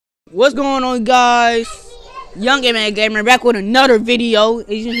What's going on, guys? Young Man Gamer back with another video. As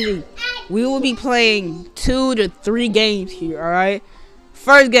you can see, we will be playing 2 to 3 games here. All right.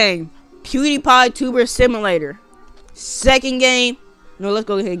 First game, Pewdiepies Tuber Simulator. Second game, no, let's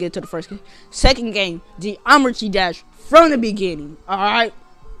go ahead and get to the first game. Second game, Geometry Dash from the beginning. All right,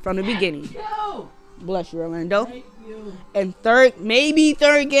 from the beginning. Bless you, Orlando. Thank you. And third, maybe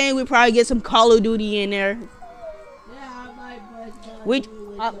third game, we probably get some Call of Duty in there. Yeah, I might Which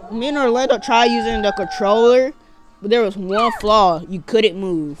me and Orlando tried using the controller, but there was one flaw: you couldn't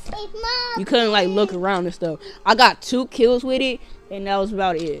move. You couldn't like look around and stuff. I got 2 kills with it, and that was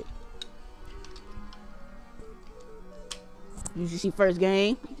about it. You see, first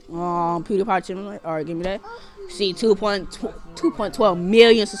game, Pewdiepies Simulator. All right, give me that. See, 2.12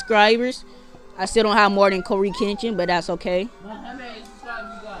 million subscribers. I still don't have more than Corey Kenshin, but that's okay. How many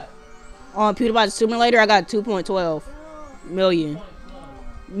subscribers you got? On Pewdiepies Simulator, I got 2.12 million.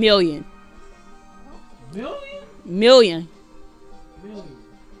 Million. Million? Million. Million.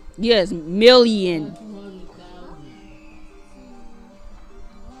 Yes, million. 200,000.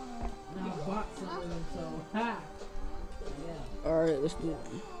 Now I bought some of them, so ha. Yeah. Alright, let's do it.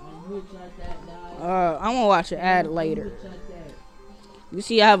 And rich like that, guys. I'm gonna watch an ad later. Rich like that. You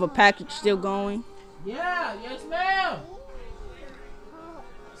see, I have a package still going. Yeah, yes, ma'am.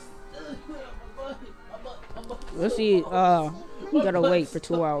 Let's see. We gotta wait for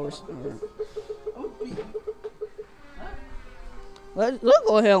 2 hours. Let's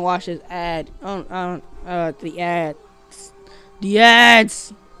go ahead and watch this ad. The ads. The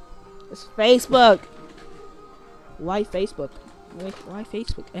ads. It's Facebook. Why Facebook? Why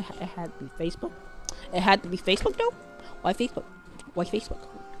Facebook? It had to be Facebook. It had to be Facebook though. Why Facebook? Why Facebook?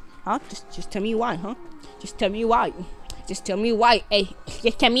 Huh? Just tell me why, huh? Just tell me why. Just tell me why. Hey,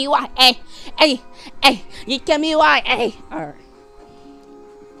 just tell me why. Hey, hey, hey. Just tell me why. Hey. All right.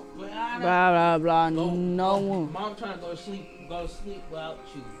 Blah blah blah. No one. Mom trying to go to sleep. Go to sleep without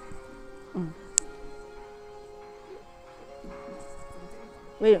you.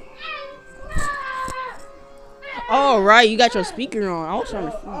 Wait. All right, you got your speaker on. I was trying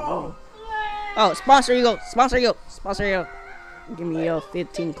to. Oh, sponsor you go. Sponsor you. Sponsor you. Give me your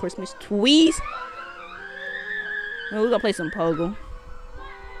 15 Christmas tweez. We're gonna play some Pogo.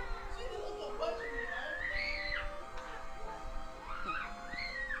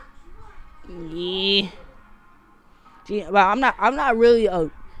 Yeah. Gee, but I'm not really a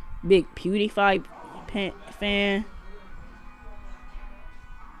big PewDiePie fan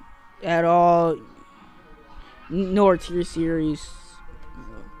at all. Nor tier series.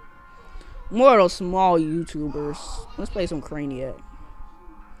 More of those small YouTubers. Let's play some Craniac.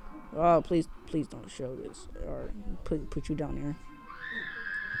 Oh, please don't show this. Alright, put you down there.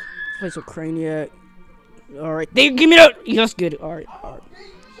 Play some Craniac. Alright, give me that. That's good. Alright.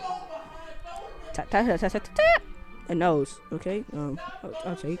 Tap tap tap tap tap tap. A nose. Okay. I'll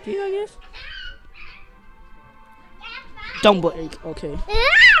take it, I guess. Don't break. Okay.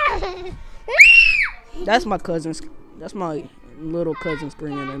 That's my cousin's. That's my little cousin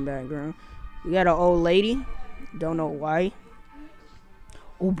screaming in the background. We got an old lady. Don't know why.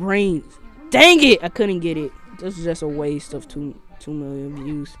 Oh, brains. Dang it! I couldn't get it. This is just a waste of 2 million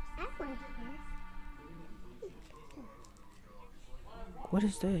views. What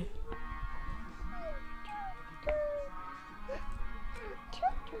is that?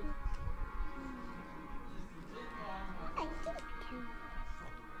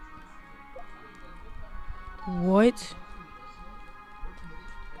 What?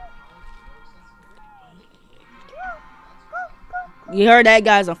 You heard that,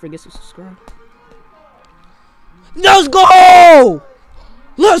 guys? Don't forget to subscribe. Let's go!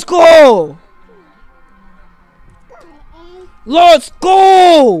 Let's go! Let's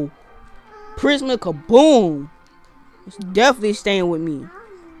go! Prisma Kaboom! It's definitely staying with me.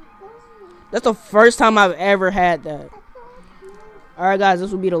 That's the first time I've ever had that. Alright, guys,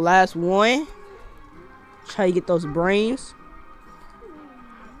 this will be the last one. Try to get those brains.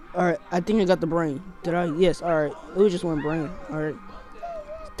 Alright, I think I got the brain. Did I? Yes, alright. It was just one brain. Alright.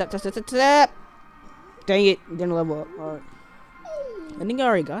 Tap, tap, tap, tap, tap. Dang it. Didn't level up. Alright. I think I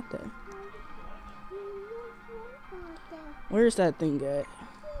already got that. Where is that thing at?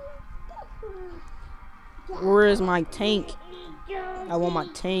 Where is my tank? I want my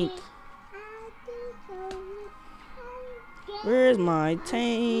tank. Where is my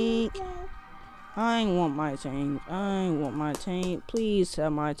tank? I want my tank. I want my tank. Please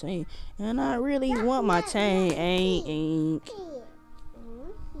have my tank. And I really want my tank. I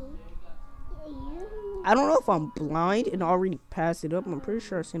don't know if I'm blind and already passed it up. I'm pretty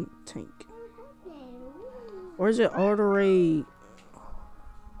sure I sent a tank. Or is it auto raid?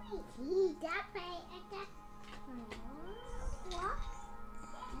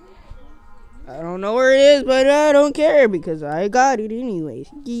 I don't know where it is, but I don't care because I got it anyways.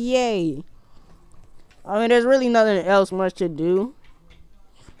 Yay. I mean, there's really nothing else much to do.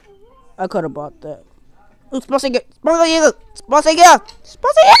 I could have bought that.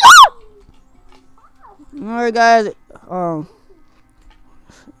 Alright, guys.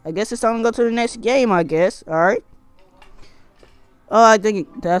 I guess it's time to go to the next game, I guess. Alright. Oh, I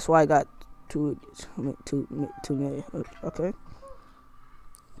think that's why I got 2 million. Okay.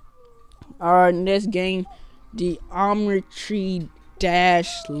 Alright, next game. The Geometry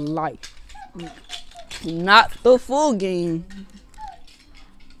Dash Lite. Not the full game.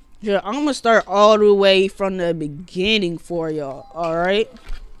 Yeah, I'm gonna start all the way from the beginning for y'all. Alright?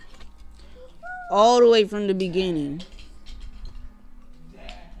 All the way from the beginning.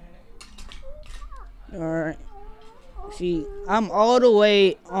 Alright. See, I'm all the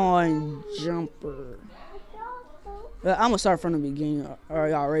way on jumper. But I'm gonna start from the beginning.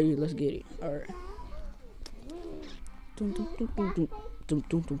 Alright, y'all ready? Let's get it. Alright.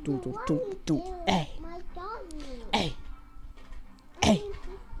 Hey. Hey. Hey.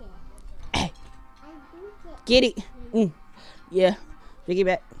 Hey. Get it. Yeah. Pick it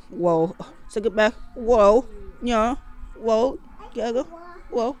back. Whoa. Take it back. Whoa. Yeah. Whoa. Gotta go.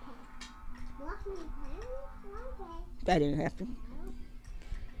 Whoa. That didn't happen.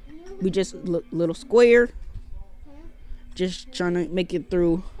 We just little square. Just trying to make it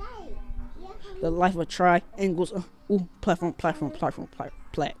through the life of triangles. Platform.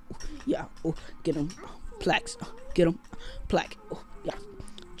 Yeah. Get them plaques. Get them plaque. Yeah.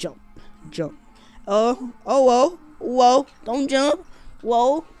 Jump. Whoa. Don't jump.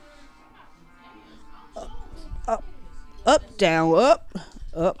 Whoa. Up, down, up.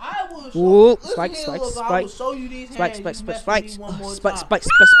 Whoa. Spikes.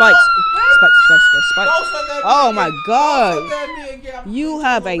 Oh my god. You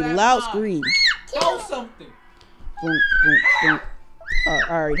have a loud scream. Throw something. Boom. I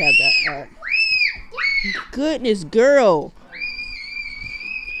already have that. Alright. Goodness, girl.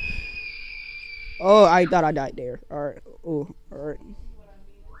 Oh, I thought I died there. Alright. Oh, alright.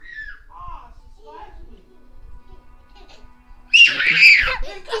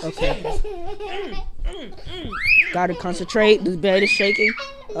 Okay. Gotta concentrate. This bed is shaking.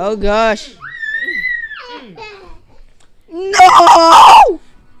 Oh gosh. No!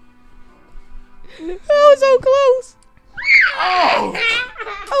 I was so close. Oh!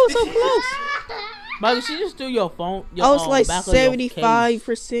 I was so close. Michael, she just threw your phone. I was like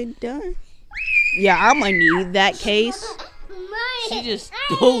 75% done. Yeah, I might need that case. She just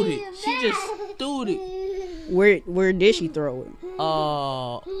threw it. Where did she throw it?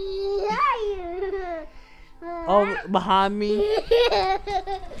 Oh, behind me.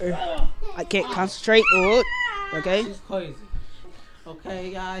 I can't concentrate. Oh, okay. She's crazy.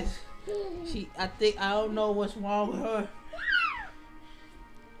 Okay, guys. I don't know what's wrong with her.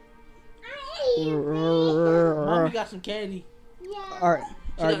 Mommy got some candy. Alright,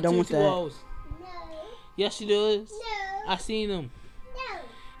 don't want that. No. Yes, she does. No. I seen them. No.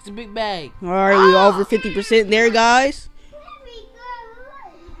 It's a big bag. Alright, we over 50% there, guys.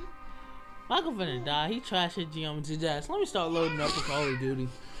 Michael finna die. He trashed his geometry dash. Let me start loading up for Call of Duty.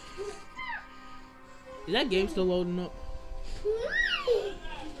 Is that game still loading up?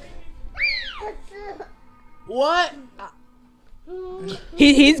 What?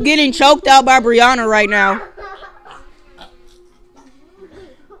 He's getting choked out by Brianna right now.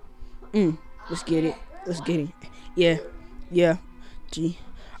 Let's get it. Yeah.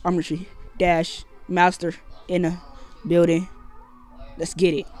 Geometry dash master in a building. Let's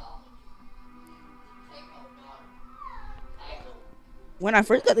get it. When I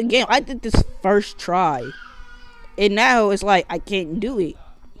first got the game, I did this first try. And now it's like I can't do it.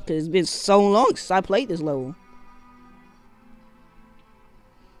 Because it's been so long since I played this level.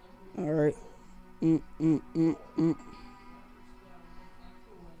 Alright.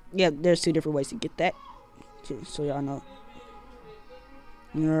 Yeah, there's 2 different ways to get that. Just so y'all know.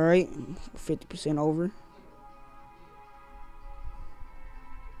 Alright. 50% over.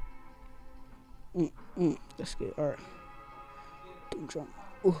 That's good. Alright. Don't jump.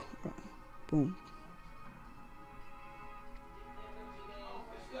 Ooh. Right. Boom.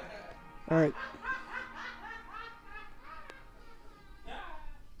 Alright.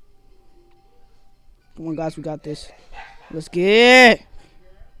 Come on, guys. We got this. Let's get it.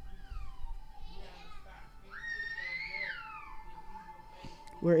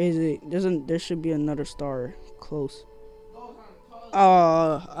 Where is it? There should be another star close.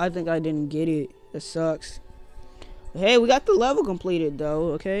 Oh, I think I didn't get it. It sucks. Hey, we got the level completed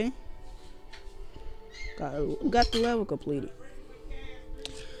though, okay? Got the level completed.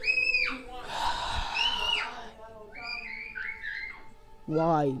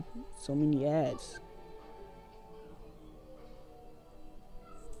 Why so many ads?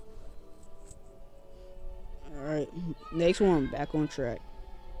 All right, next one. Back on track.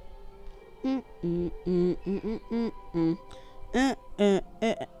 I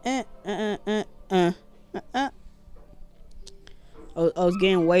was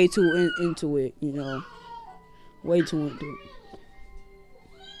getting way too into it, you know, way too into it.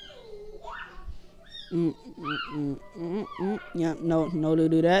 Yeah, no, to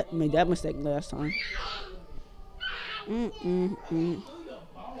do that. Made that mistake last time.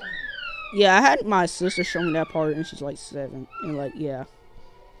 Yeah, I had my sister show me that part, and she's like 7, and like, yeah,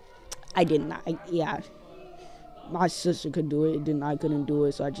 I did not. Yeah, my sister could do it, then I couldn't do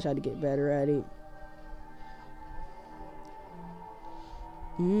it, so I just had to get better at it.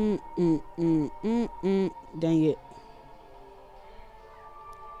 Dang it.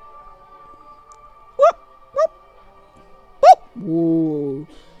 Whoop, whoop, whoop. Whoa.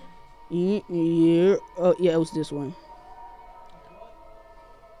 Yeah. Oh, yeah, it was this one.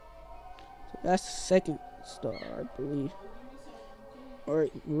 So that's the second star, I believe.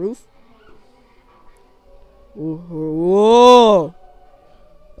 Alright, roof. Whoa.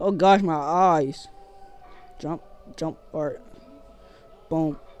 Oh gosh, my eyes. Jump, alright.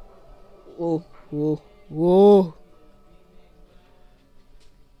 Boom. Whoa, whoa, whoa.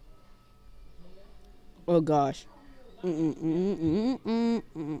 Oh gosh. Let's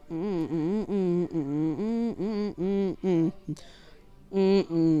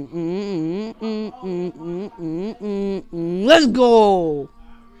go.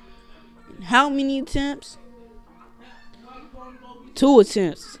 How many attempts? 2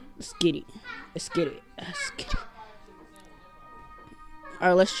 attempts. Let's get it.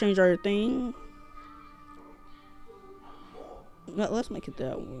 Alright, let's change our thing. Let's make it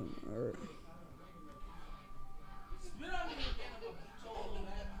that one. Alright.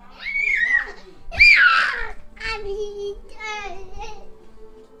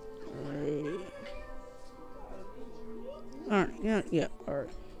 Alright, yeah, alright.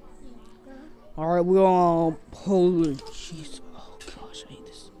 Alright, we're on. Holy jeez. Oh gosh, I hate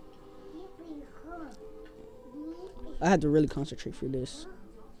this. I had to really concentrate for this.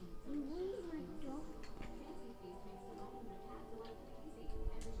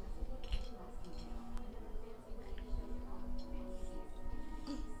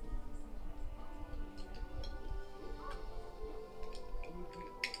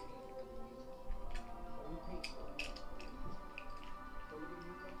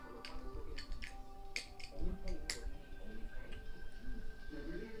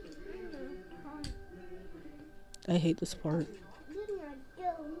 I hate this part.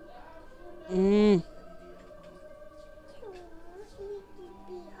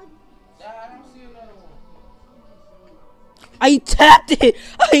 I tapped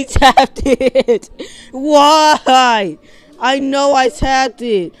it. Why? I know I tapped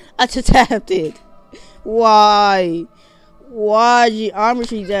it. I just tapped it. Why? Why,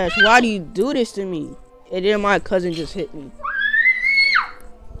 Geometry Dash? Why do you do this to me? And then my cousin just hit me.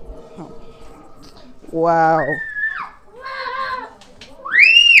 Oh. Wow.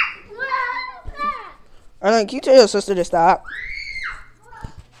 Alright, can you tell your sister to stop?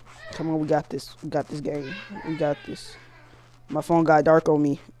 Come on, we got this. We got this game. We got this. My phone got dark on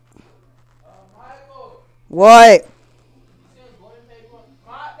me. What?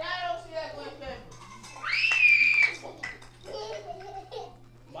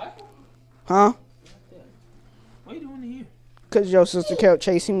 Huh? What are you doing here? Because your sister kept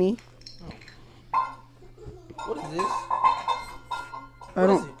chasing me. What is this?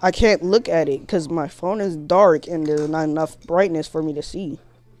 I can't look at it because my phone is dark and there's not enough brightness for me to see.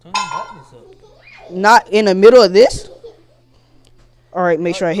 Turn the brightness up. Not in the middle of this? Alright,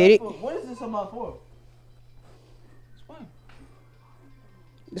 make sure I hit it. What is this about for? Explain.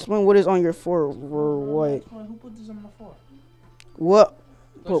 Explain what is on your for what? Explain who put this on my for? What?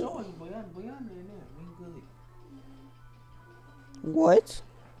 Go show us, Boyan in there. What?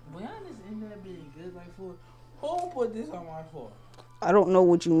 Boyan is in there being good like for. Who put this on my floor? I don't know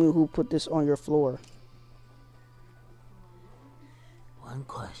what you mean, who put this on your floor. One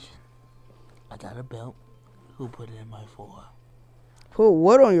question. I got a belt. Who put it in my floor? Put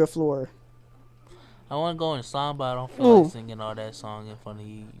what on your floor? I want to go in song, but I don't feel like singing all that song in front of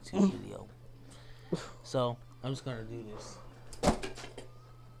you YouTube video. So, I'm just going to do this.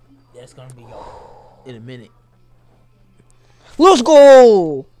 That's going to be in a minute. Let's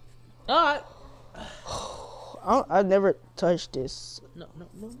go! Alright. I never touched this. No.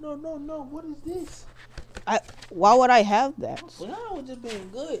 What is this? Why would I have that? Well, I was just being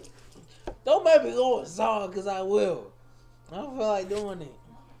good. Don't make me go a song, because I will. I don't feel like doing it.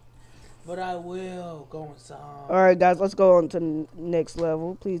 But I will go in song. Alright, guys, let's go on to the next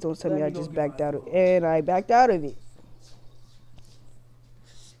level. Please don't tell me I just backed out of it. And I backed out of it.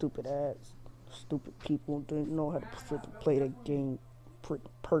 Stupid ass. Stupid people didn't know how to play the game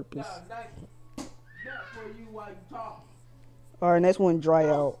purpose. Alright, next one, dry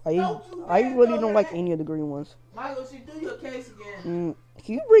out. I really don't like any of the green ones. Michael, she do your case again.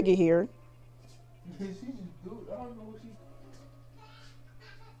 Can you bring it here? She just do it. I don't know what she...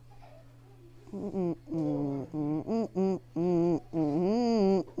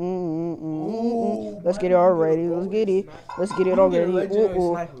 Let's get it already. Let's get it. Let's get it already.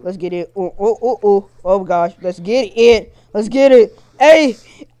 Let's get it. Oh gosh. Let's get it. Let's get it. Hey.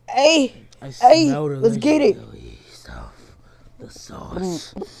 Let's get it. The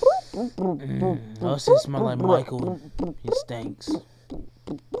sauce. Oh, it smell like Michael. He stinks.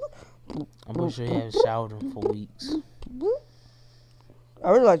 I'm pretty sure he hasn't showered in for weeks.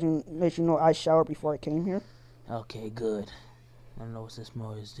 I would like to let you know I showered before I came here. Okay, good. I don't know what this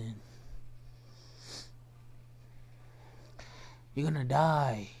smell is then. You're gonna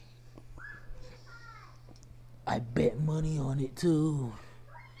die. I bet money on it too.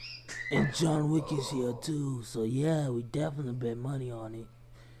 And John Wick is here too. So yeah, we definitely bet money on it.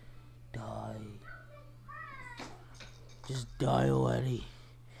 Die. Just die already.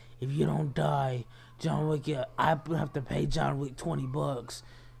 If you don't die, John Wick, I have to pay John Wick $20.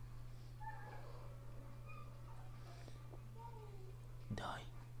 Die.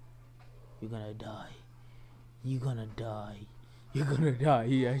 You're gonna die. You're gonna die. You're gonna die.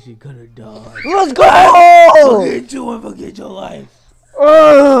 You're actually gonna die. Let's go! Forget you and forget your life.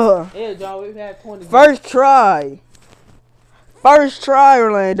 Yeah, John, we've had 20. First try,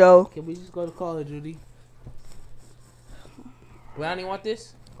 Orlando. Can we just go to Call of Duty? We don't even want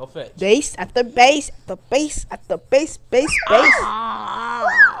this? Go fetch. Base at the base, base.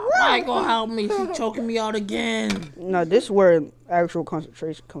 Michael, help me. She's choking me out again. No, this is where actual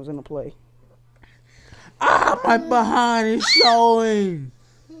concentration comes into play. My behind is showing.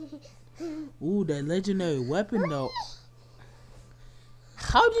 Ooh, that legendary weapon though.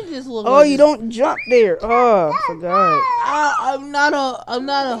 How'd you just look? Oh, you don't jump there. Oh, I forgot. I'm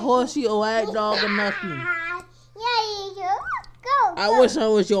not a horsey or ag dog or nothing. I wish I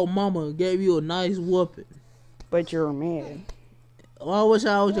was your mama and gave you a nice whooping. But you're a man. Well, I wish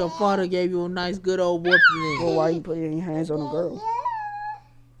I was your father and gave you a nice good old whooping. Well, why are you putting your hands on a girl?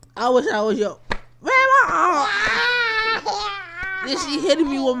 I wish I was your... Is she hitting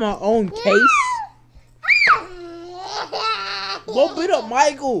me with my own case? Go beat up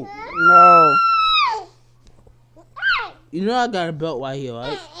Michael. No. You know I got a belt right here,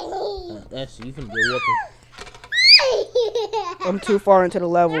 right? That's you finna get whooping. I'm too far into the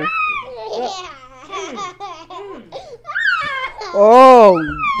level. Oh,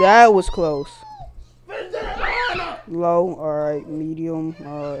 that was close. Low, alright. Medium,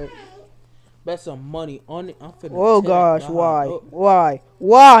 alright. Bet some money on it. I'm finna. Oh gosh,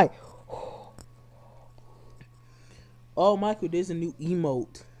 why? Oh, Michael, there's a new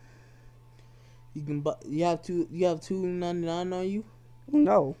emote. You can buy. You have $2.99 on you.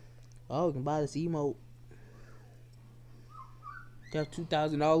 No. Oh, you can buy this emote. You have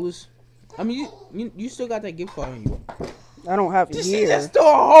 $2,000. I mean, you still got that gift card on you. I don't have it here. She just threw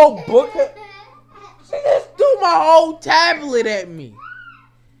a whole book. She just threw my whole tablet at me.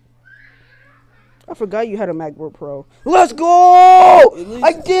 I forgot you had a MacBook Pro. Let's go!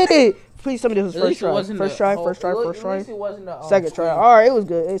 I did it! Please tell me this was first try. First try. Second try. Alright, it was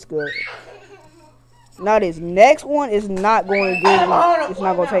good. It's good. Now this next one is not going to give me. It's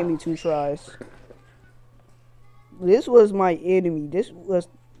not going to take me 2 tries. This was my enemy. This was,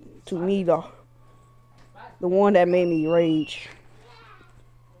 to me, the one that made me rage.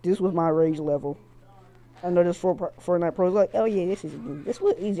 This was my rage level. I know this Fortnite Pro is like, oh yeah, this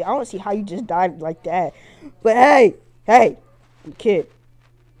was easy. I don't see how you just died like that. But hey, I'm a kid.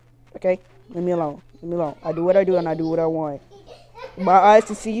 Okay, leave me alone. I do what I do and I do what I want. My eyes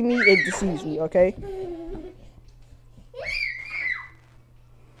deceive me, it deceives me. Okay.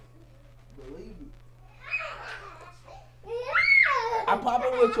 I pop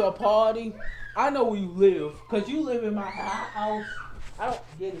in with you a party. I know where you live, cause you live in my house. I don't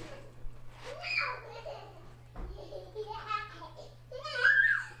get it.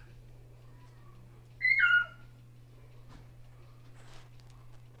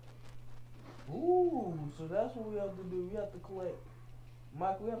 Ooh, so that's what we have to do. We have to collect.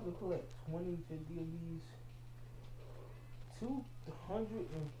 Mike, we have to collect 20, 50 of these. 250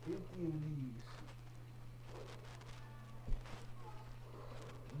 of these.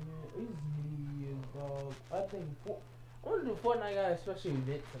 Man, it's New Year's, dog. I think I'm gonna do Fortnite got a special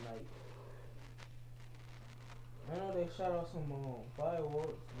event tonight. I know they shot out some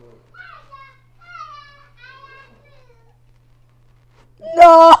fireworks, but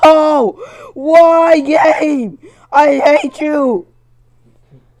No! Why, game? I hate you!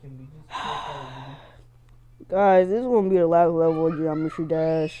 can we just check out? Guys, this is gonna be the last level of Geometry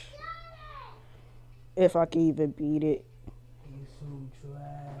Dash. If I can even beat it. You so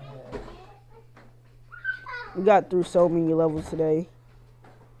trash. We got through so many levels today.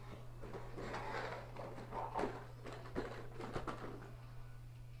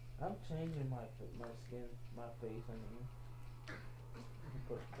 I'm changing my skin, my face.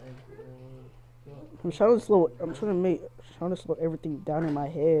 I'm trying to slow everything down in my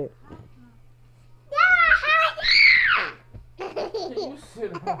head. You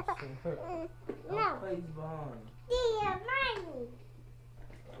sit on no. Face behind.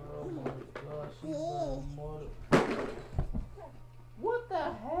 Oh my gosh, she's more. What the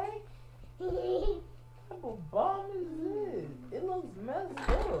heck? What type of bomb is this? It looks messed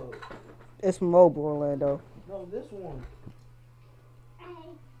up. It's mobile, Orlando. No, this one.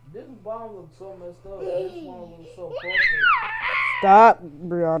 This bomb looks so messed up. This one looks so perfect. Stop,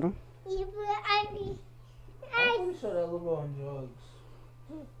 Brianna. I'm pretty sure that look on drugs.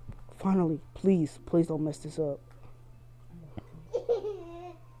 Finally, please don't mess this up.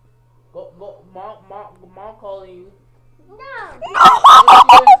 Go, mom calling you. No!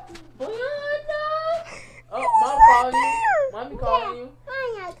 Oh, mom calling you. Mommy calling you.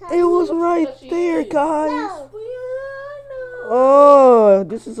 It was right there, guys. Oh,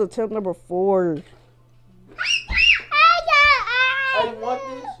 this is attempt number 4. Hey,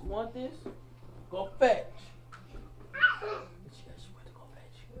 want this? Go fetch.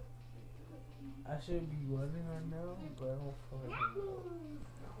 I should be running right now, but I don't fucking know.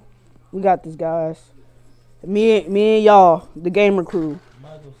 We got this, guys. Me and y'all, the gamer crew.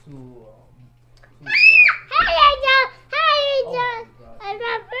 Michael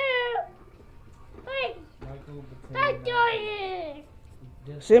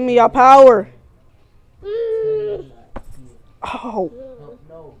Send me your power. Oh.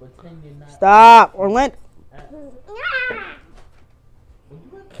 No, pretend you're not. Stop, Orlando. Would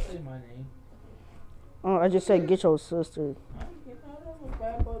you like to say my name? Oh, I just said get your sister. I'm getting out of a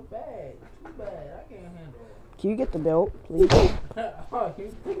bad boy bag. Too bad. I can't handle it. Can you get the belt, please? Oh,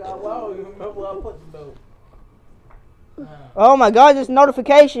 you think I will? You remember where I put the belt? Oh my God, this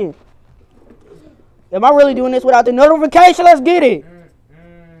notification. Am I really doing this without the notification? Let's get it.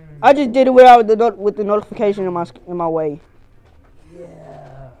 I just did it without with the notification in my way.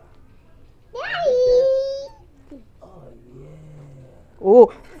 Yeah. Daddy. Oh yeah.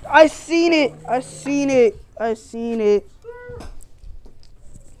 Oh, I seen it. I seen it. I seen it.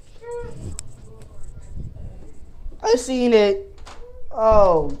 I seen it.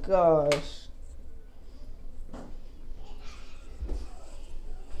 Oh gosh.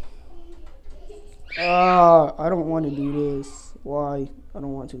 I don't want to do this. Why? I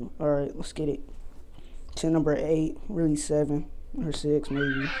don't want to. Alright, let's get it. To number 8, really 7 or 6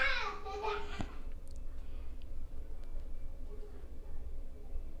 maybe.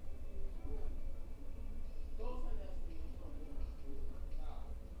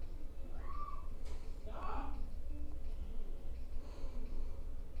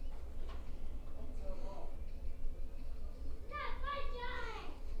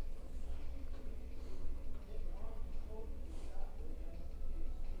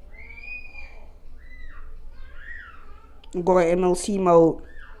 I'm going MLC mode.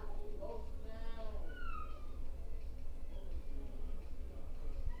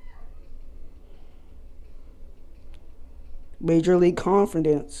 Major League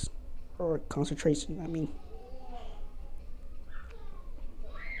Confidence. Or concentration, I mean.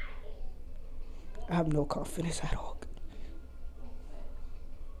 I have no confidence at all.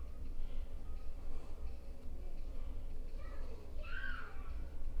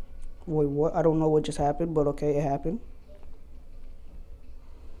 Wait, what? I don't know what just happened, but okay, it happened.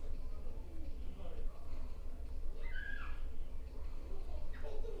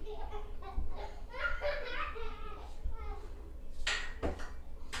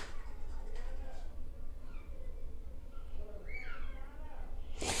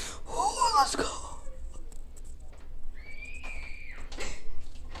 Let's go.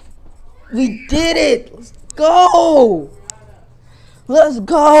 We did it. Let's go. Let's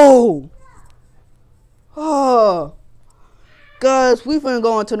go. Oh, guys, we finna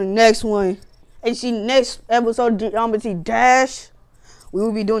go on to the next one. And see, next episode, I'm gonna see Dash. We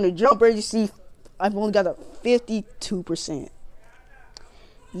will be doing the jumper. You see, I've only got a 52%.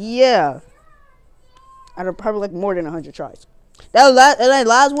 Yeah. Out of probably like more than 100 tries. That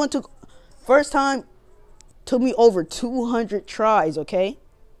last one first time took me over 200 tries, okay?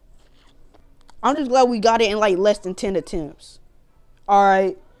 I'm just glad we got it in like less than 10 attempts.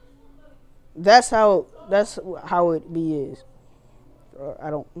 Alright. That's how it be is. I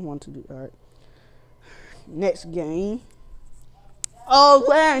don't want to do alright. Next game.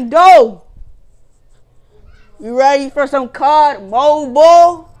 Orlando! You ready for some COD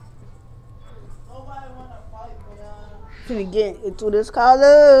Mobile? Finna get into this Call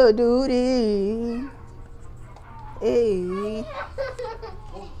of Duty. Hey.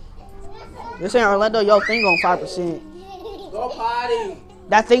 They're saying Orlando, your thing on 5%. Go potty.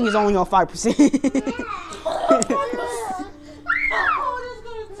 That thing is only on 5%.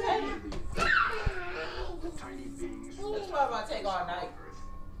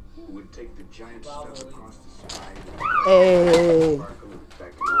 Would take the giant stuff across the sky. Hey.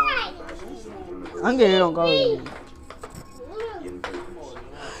 I'm getting it on Call of Duty.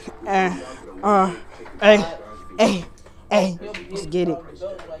 Hey, let's get it.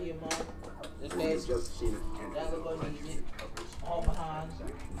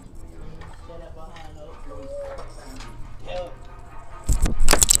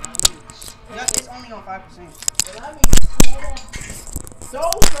 Yeah, it's only on 5%.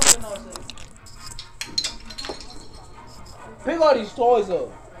 Pick all these toys up.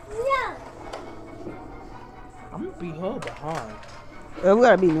 Yeah. I'm gonna be her behind. We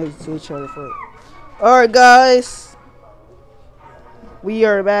gotta be next to each other for it. Alright, guys. We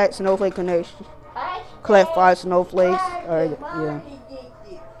are back. Snowflake Connection. Collect 5 snowflakes. Alright, yeah.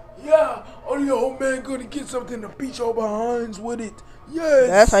 Yeah, only your old man gonna get something to beat your behinds with it. Yes.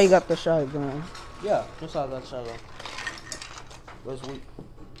 That's how you got the shotgun. Yeah, just how that shotgun. Where's we?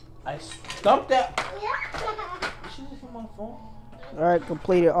 I stumped that. She just on my phone. Alright,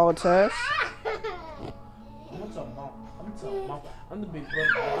 completed all tasks. I'm the big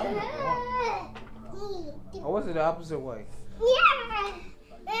brother. I'm the one. Or was it the opposite way?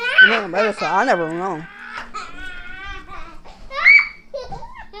 Yeah, but I never know.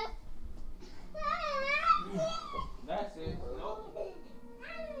 That's it.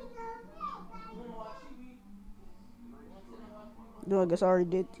 No, I guess I already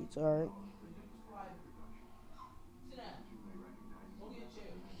did these. Alright.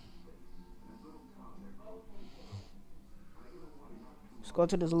 Let's go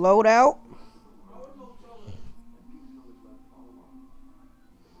to this loadout.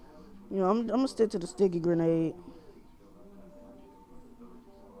 You know, I'm gonna stick to the sticky grenade.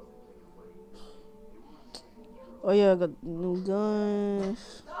 Oh yeah, I got new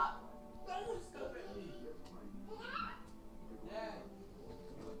guns.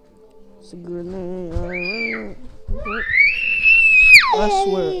 It's a grenade. I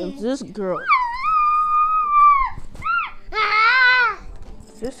swear, if this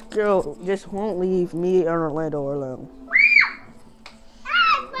girl just won't leave me and Orlando alone.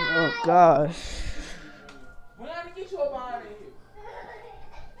 Oh gosh.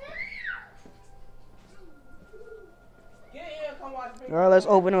 Alright, let's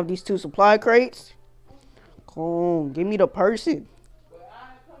open up these 2 supply crates. Come on, give me the person.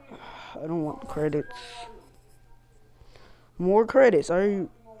 I don't want the credits. More credits. I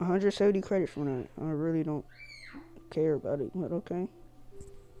 170 credits for that. I really don't care about it, but okay.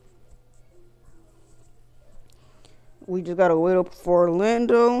 We just gotta wait up for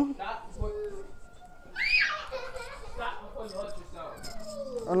Orlando.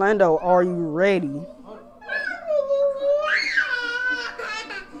 Orlando, are you ready?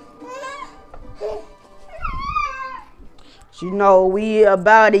 You know we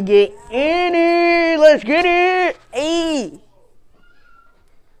about to get in it. Let's get it. Hey.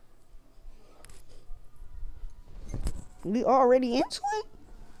 We already into it?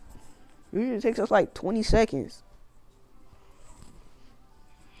 It usually takes us like 20 seconds.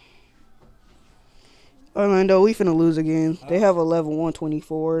 Orlando, we finna lose again. They have a level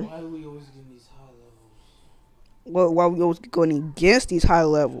 124. Why do we always get these high levels? Well, why we always going against these high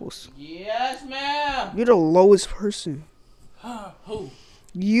levels? Yes, ma'am. You're the lowest person. Who?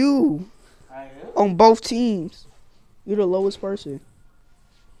 You. I am? On both teams. You're the lowest person.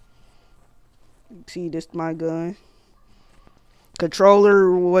 See, this is my gun.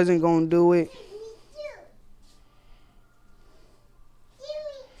 Controller wasn't gonna do it.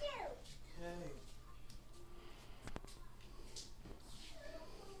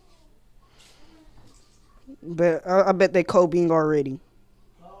 But I bet they coding already.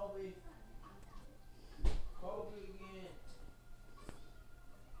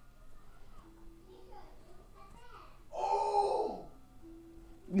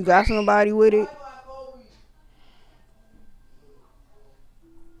 You got somebody with it?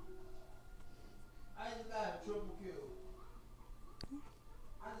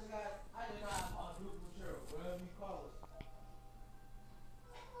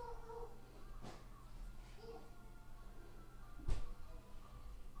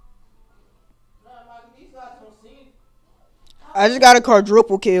 I just got a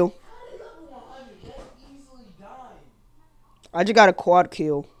quadruple kill. I just got a quad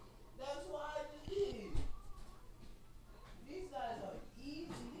kill.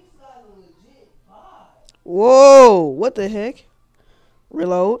 Whoa, what the heck?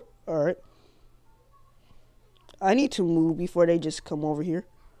 Reload. Alright. I need to move before they just come over here.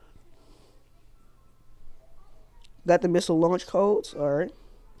 Got the missile launch codes. Alright.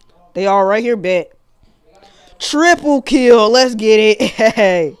 They all right here, bet. Triple kill. Let's get it.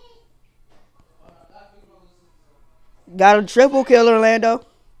 Hey. Got a triple kill, Orlando.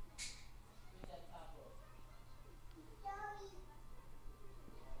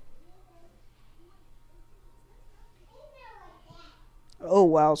 Oh,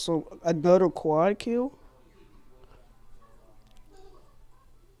 wow. So, another quad kill?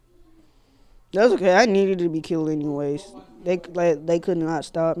 That's okay. I needed to be killed anyways. They could not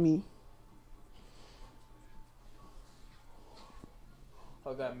stop me.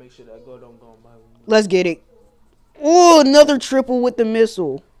 I gotta make sure that go don't go on my window. Let's get it. Oh, another triple with the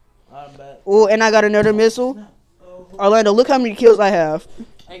missile. Oh, and I got another missile. Orlando, look how many kills I have.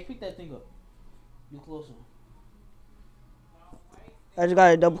 Hey, pick that thing up. You closer. I just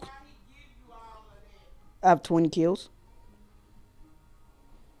got a double. I have 20 kills.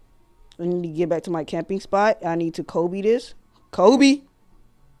 I need to get back to my camping spot. I need to Kobe this. Kobe.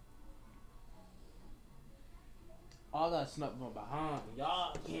 I got snuck from behind.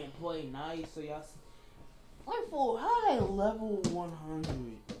 Y'all can't play nice, so y'all. Like, fool, how they level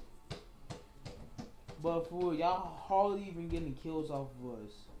 100? But fool, y'all hardly even getting kills off of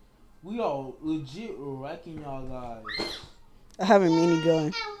us. We are legit wrecking y'all guys. I have a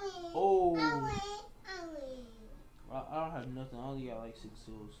minigun. Oh. I don't have nothing. I only got like 6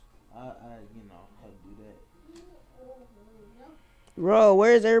 kills. I you know, had to do that. Bro,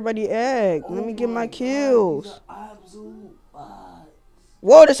 where's everybody at? Let me get my kills.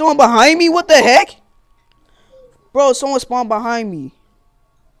 Whoa, there's someone behind me? What the heck? Bro, someone spawned behind me.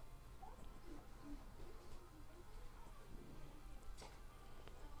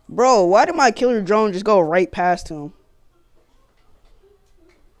 Bro, why did my killer drone just go right past him?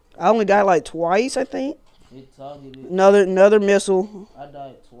 I only died like twice, I think. Another missile. I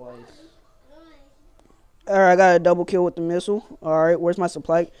died twice. Alright, I got a double kill with the missile. Alright, where's my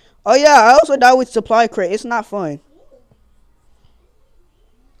supply? Oh yeah, I also died with supply crate. It's not fun.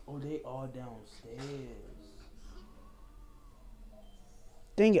 Oh, they all downstairs.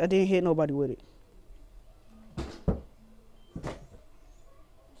 Dang it, I didn't hit nobody with it.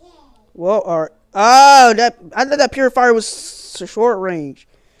 Well, alright. Oh, I thought that purifier was short range.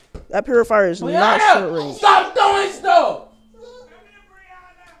 That purifier is not short range. Stop throwing stuff!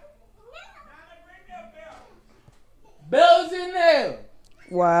 Bell's in there.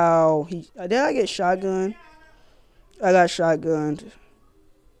 Wow. Did I get shotgun? I got shotgunned.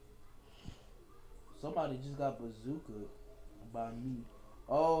 Somebody just got bazooka by me.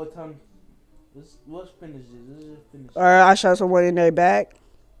 Oh, time. Let's finish this. Let's just finish this. Alright, I shot someone in their back.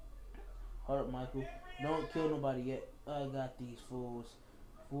 Hold up, Michael. Don't kill nobody yet. I got these fools.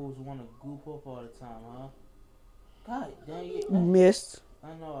 Fools want to goop up all the time, huh? God dang it. Missed.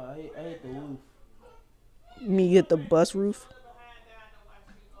 I know. I hit the roof. Me hit the bus roof.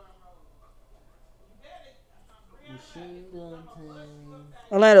 Machine gun time.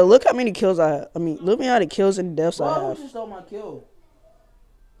 Orlando, look how many kills I have. I mean, look at how many kills and deaths I Why have. just stole my kill?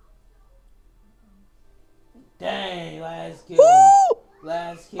 Dang, last kill. Woo!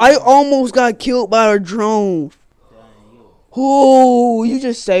 Last kill. I almost got killed by a drone. Dang, yo. Oh, you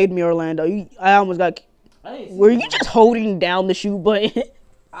just saved me, Orlando. I almost got. Were you just holding down the shoot button?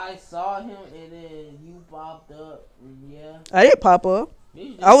 I saw him and then you popped up. And yeah. I didn't pop up.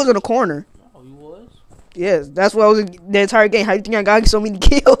 I was in a corner. Oh, you was? Yes, that's what I was in the entire game. How do you think I got so many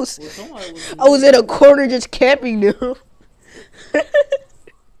kills? Well, I was in a corner just camping them.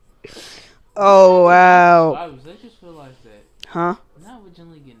 Oh, wow. I just realized that. Huh? Now we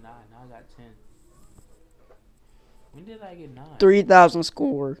generally get 9. Now I got 10. When did I get 9? 3,000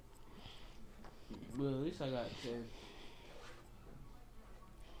 score. Well, at least I got 10.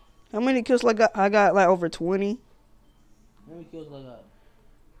 How many kills I got like over 20? How many kills I got?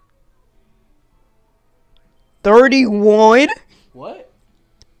 31? What?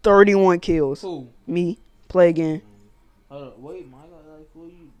 31 kills. Who? Me. Play again. Hold up. Wait, my God, like, who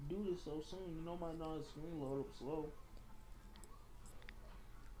you? so soon. You know my screen load up slow.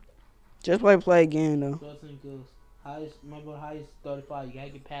 Just play again though. 13 kills. Highest, remember highest 35. You gotta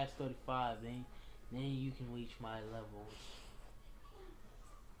get past 35, then you can reach my levels.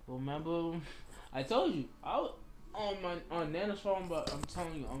 Remember, I told you I was on Nana's phone, but I'm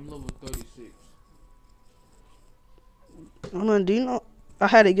telling you, I'm level 36. Do you know I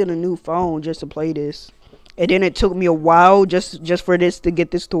had to get a new phone just to play this, and then it took me a while just for this to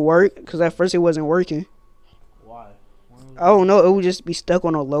get this to work, because at first it wasn't working. Why? I don't know. It would just be stuck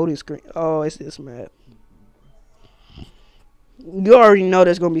on a loading screen. Oh, it's this map. You already know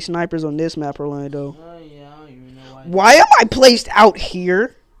there's gonna be snipers on this map, Orlando. Yeah, I don't even know why. Why am I placed out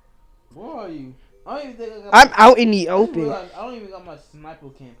here? Where are you? I don't even think I got I'm out in the open. I don't even got my sniper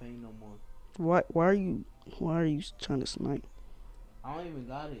campaign no more. Why are you trying to snipe? I don't even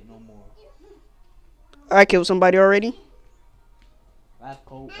got it no more. I killed somebody already. That's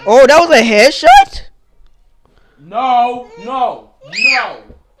cold. Oh, that was a headshot? No.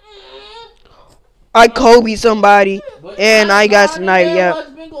 I Kobe somebody, and I got sniped. Yeah,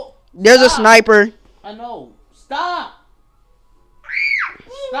 there's a sniper. I know. Stop.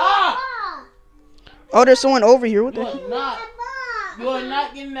 Oh, there's someone over here. What the heck? You are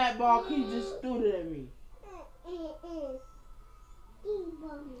not getting that ball. He just threw it at me.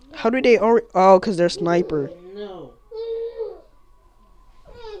 How did they already? Oh, because they're sniper. No.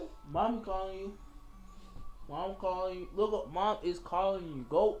 Mom calling you. Mom calling you. Look up. Mom is calling you.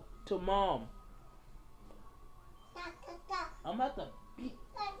 Go to mom. I'm at the beat.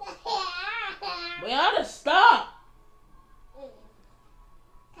 But you gotta stop.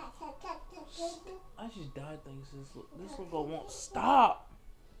 I just died thinking this little girl won't stop.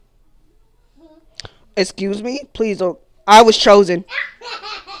 Excuse me? Please don't. I was chosen.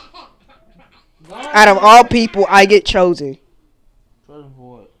 Out of all people, I get chosen. Chosen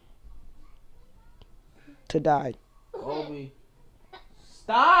for what? To die. Kobe.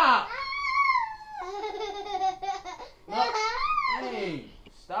 Stop! No. Hey,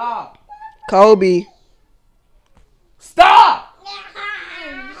 stop. Kobe. Stop!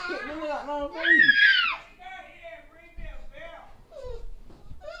 Hey, you just get really got no face.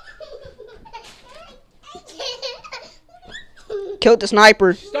 Killed the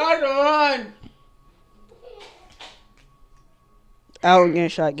sniper. Start to run. Out,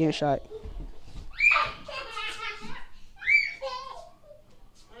 getting shot.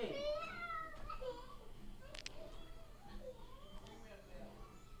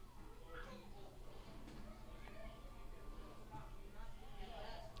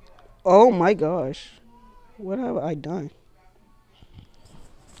 Oh my gosh. What have I done?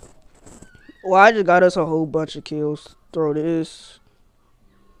 Well, I just got us a whole bunch of kills. Throw this.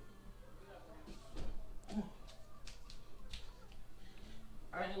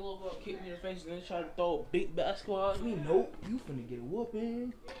 I ain't little girl kicked me in the face and then tried to throw a big basketball at me. Nope. You finna get a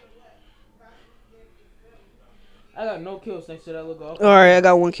whooping. I got no kills thanks to that little girl. Alright, I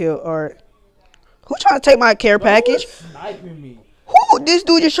got one kill. Alright. Who trying to take my care package? Who's sniping me? Who? This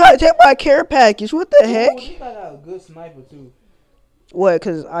dude just tried to take my care package. What the heck? I think I got a good sniper too. What?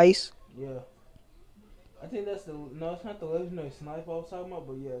 Cause ice? Yeah. I think that's the no. It's not the legendary sniper I was talking about,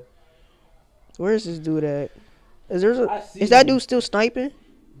 but yeah. Where's this dude at? Is there? Is that him. dude still sniping?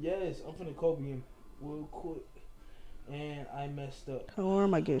 Yes, I'm finna Kobe him real quick, and I messed up. Oh, where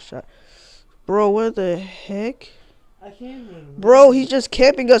am I getting shot? Bro, what the heck? I can't even. Bro, he's just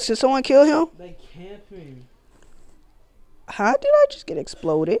camping us. Did someone kill him? They camping. How did I just get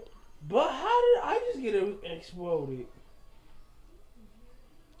exploded? But how did I just get exploded?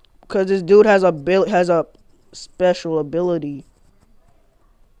 Cause this dude has a special ability.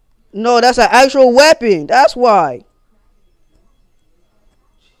 No, that's an actual weapon. That's why.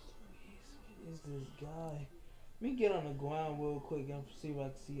 Is this guy? Let me get on the ground real quick and see if I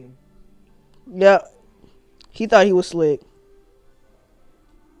can see him. Yeah, he thought he was slick.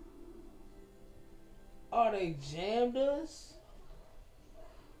 Oh, they jammed us?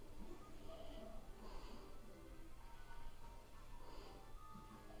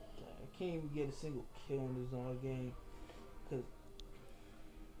 I can't even get a single kill in this zone game. Cause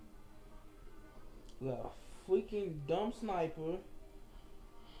we got a freaking dumb sniper.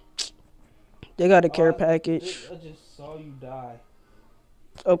 They got a care package. I just saw you die.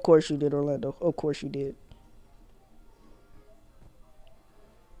 Of course you did, Orlando. Of course you did.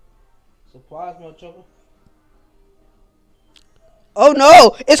 Surprise, motherfucker. Oh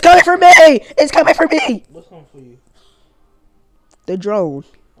no! It's coming for me! It's coming for me! What's coming for you? The drone.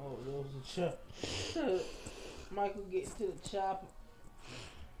 Oh, there was a chop. Michael get to the chopper.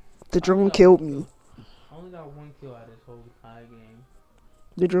 The drone killed me. I only got one kill out of this whole entire game.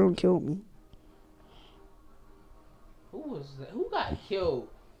 The drone killed me. Who was that? Who got killed?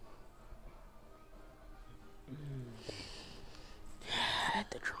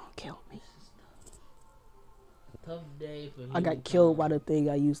 The drone killed me. Tough day for him. I got killed by the thing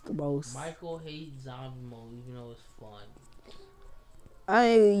I used the most. Michael hates zombie mode, even though it's fun.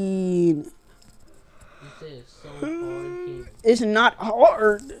 I mean, He said it's so hard. Kid. it's not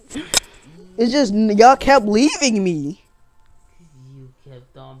hard. It's just y'all kept leaving me. You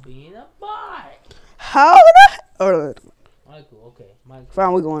kept on being a bot. How the? Alright, Michael, okay, Michael.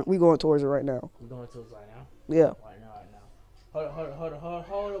 fine. We going towards it right now. We're going to it right now. Yeah. Right now.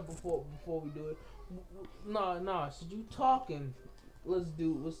 Hold up before we do it. Nah. So you talking? Let's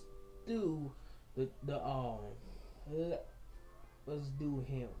do let's do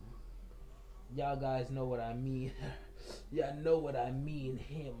him. Y'all guys know what I mean. Y'all know what I mean.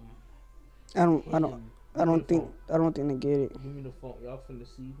 Him. I don't think they get it. Give me the phone. Y'all finna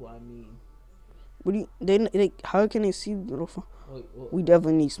see who I mean. What do you? They how can they see the phone? Wait, We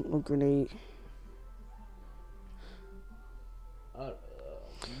definitely need smoke grenade.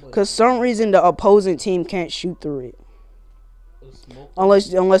 Cause some reason the opposing team can't shoot through it.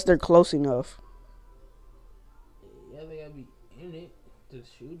 Unless they're close enough. Yeah, they gotta be in it to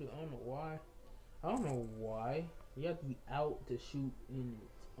shoot it. I don't know why. You have to be out to shoot in it.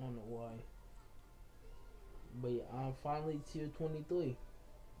 I don't know why. But yeah, I'm finally tier 23.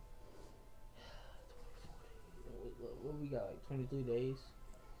 What we got, like 23 days?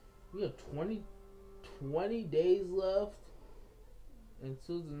 We have 20 days left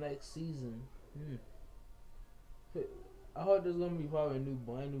until the next season. I heard there's gonna be probably a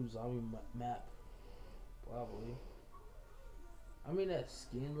brand new zombie map. Probably. I mean, that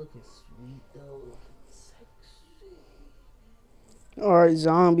skin looking sweet though. Looking sexy. Alright,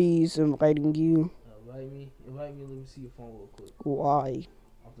 zombies inviting you. Invite me. Let me see your phone real quick. Why?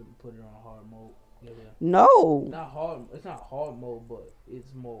 I'm gonna put it on hard mode. Yeah. No. Not hard. It's not hard mode, but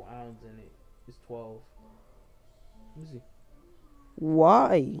it's more rounds in it. It's 12. Let me see.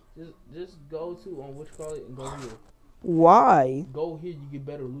 Why? Just go to on which call it and go here. Why? Go here, you get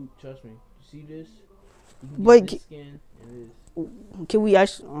better loot. Trust me. You see this? You can But get this skin and this. Can we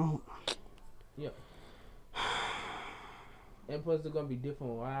actually? Oh. Yeah. And plus, they're gonna be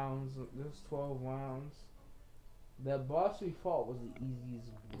different rounds. There's 12 rounds. That boss we fought was the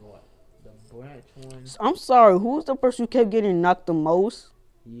easiest one. The branch one. I'm sorry. Who's the person who kept getting knocked the most?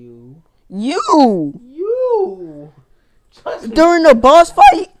 You. Trust me. During the boss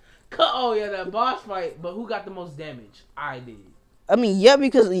fight? Oh yeah, that boss fight. But who got the most damage? I did. I mean, yeah,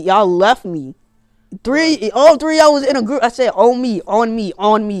 because y'all left me. All three y'all was in a group. I said, on me.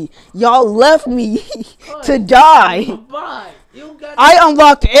 Y'all left me to die. I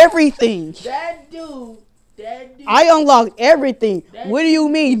unlocked everything. That dude. I unlocked everything. What do you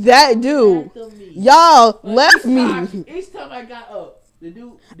mean, that dude? Y'all left me. Each time I got up,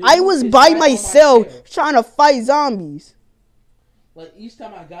 I was by myself trying to fight zombies. Like, each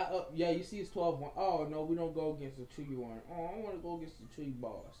time I got up, yeah, you see it's 12-1. Oh, no, we don't go against the tree one. Oh, I want to go against the tree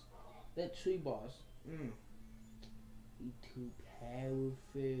boss. That tree boss. He too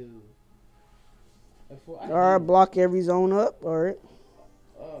powerful. Alright, block every zone up. Alright.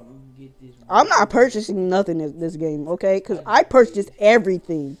 Oh, we get this. I'm not purchasing nothing in this game, okay? Because I purchased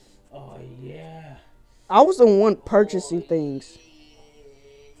everything. Oh, yeah. I was the one purchasing things.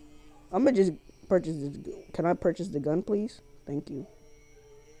 I'm going to just purchase this. Can I purchase the gun, please? Thank you.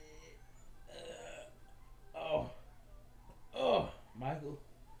 Michael,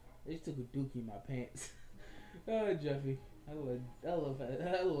 they took a dookie in my pants. Oh, Jeffy, I love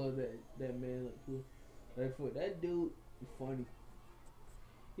that man. That dude is funny.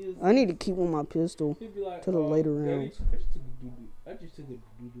 I need to keep on my pistol like, to the later rounds. I just took a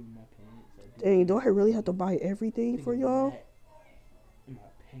doo-doo in my pants. Dang, do I really have to buy everything for y'all? In my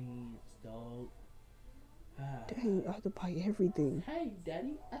pants, dog. Dang, I have to buy everything. Hey,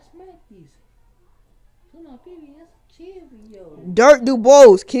 Daddy, I smacked these. Come on, baby, that's Cheerio. Dirt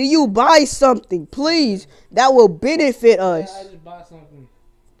Dubose, can you buy something, please? That will benefit us. I just bought something.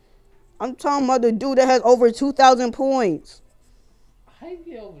 I'm talking about the dude that has over 2,000 points. How you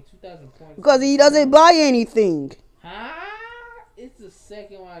get over 2,000 points? Because he doesn't buy anything. Huh? It's the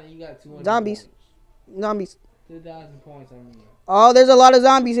second one and you got 200 Zombies. points. Zombies. 2,000 points, I mean. Oh, there's a lot of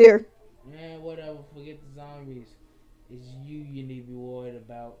zombies here. Man, whatever. Forget the zombies. It's you need to be worried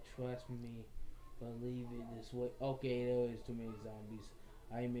about. Trust me. Believe it this way. Okay, there is too many zombies.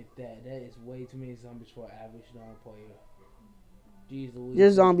 I admit that. That is way too many zombies for an average non-player. Jeez Louise.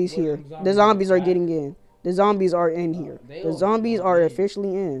 There's zombies here. The zombies are getting in. The zombies are in here. The zombies are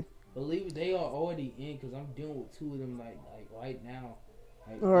officially in. Believe it, they are already in because I'm dealing with two of them like right now.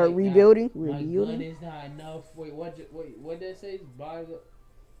 Like, Or like rebuilding. now, my gun Rebuilding. is not enough. Wait, what that say? Buy the.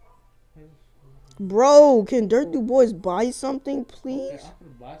 Bro, can Dirt Du Bois buy something, Okay, please?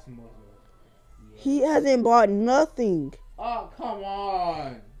 I'm gonna buy some more. Yeah. He hasn't bought nothing. Oh, come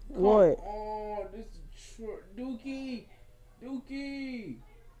on. What? Oh, this is Dookie. Dookie.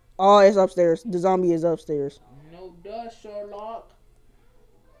 Oh, it's upstairs. The zombie is upstairs. No dust, Sherlock.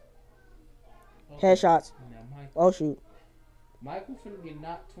 Headshots. Now, Oh, shoot. Michael finna get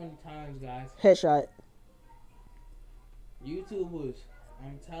knocked 20 times, guys. Headshot. YouTubers,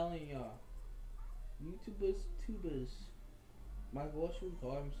 I'm telling y'all. YouTubers. Michael, what should we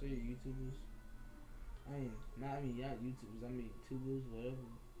call them? Say YouTubers. Not YouTubers. I mean tubers, whatever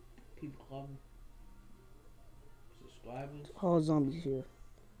people call them. Subscribers. All zombies here.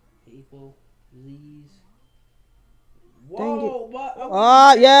 People. Z's. Dang it. Whoa,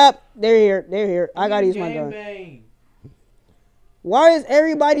 but Yep. They're here. They're here. I gotta use my gun. Bang. Why is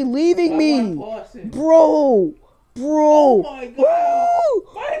everybody leaving me? Bro. Oh my god.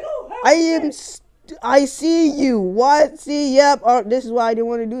 Woo! Michael, I see you. What? See, yep. This is why I didn't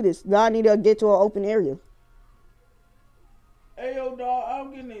want to do this. Now I need to get to an open area. Hey, yo, dog, I'm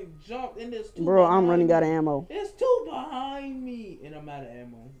getting jumped in this two. Bro, I'm running out of ammo. There's two behind me. And I'm out of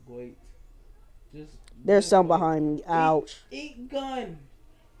ammo. Wait. There's some behind me. Ouch. Eat gun.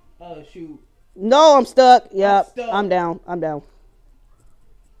 Oh, shoot. No, I'm stuck. Yep. I'm stuck. I'm down. I'm down.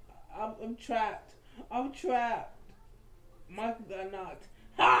 I'm trapped. I'm trapped. Michael got knocked.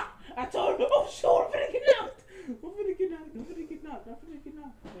 Ha! I told him. Oh, shoot. I'm finna get knocked.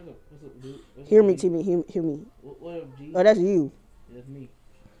 What's up, dude? Hear me, Timmy. Hear me. What up, G? Oh, that's you. That's me.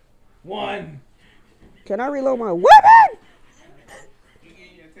 One. Can I reload my weapon?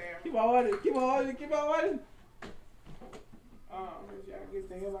 Keep on running. Keep on running. Y'all get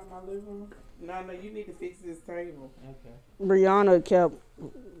the hell out of my living room. No, you need to fix this table. Okay. Brianna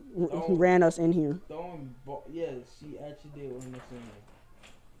ran us in here. Yeah, she actually did run us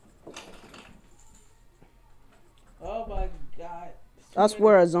in here. Oh my god. I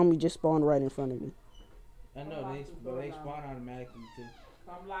swear a zombie just spawned right in front of me. I know, they spawn automatically too.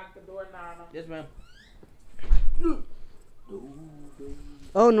 Come lock the door, Nana. Yes, ma'am.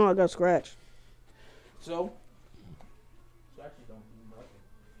 Oh no, I got scratched. So?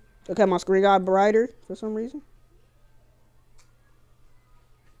 Okay, my screen got brighter for some reason.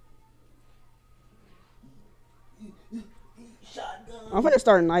 Shotgun. I'm gonna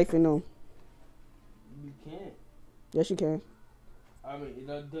start knifing them. You can't. Yes, you can. I mean, it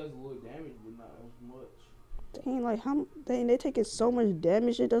does a little damage, but not as much. Dang, like they taking so much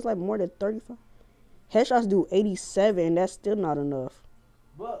damage. It does like more than 35. Headshots do 87, and that's still not enough.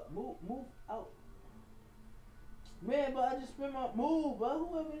 But move out. Man, but I just spent my move, but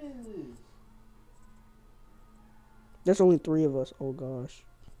whoever it is. There's only 3 of us. Oh gosh.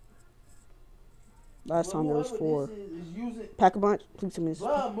 Last time there was 4. Is using Pack a bunch. Please tell me this.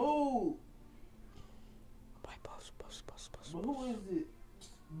 but move. Bus. But who is it?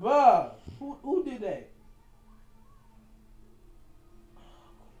 Bruh, who did that?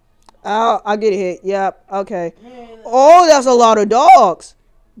 Oh, I get hit. Yep. Okay. Man, Oh, that's a lot of dogs.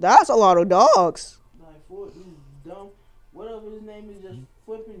 That's a lot of dogs. like for this dumb, whatever his name is, just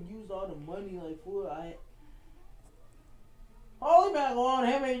flipping, used all the money like for holy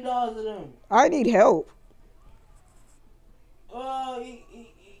macaroni, how many dollars of them? I need help. Oh,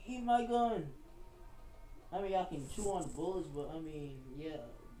 eat my gun. I mean, I can chew on the bullets, but I mean, yeah,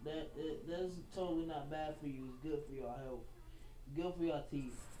 that's totally not bad for you. It's good for your health. Good for your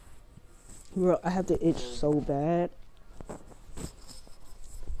teeth. Bro, I have to itch so bad.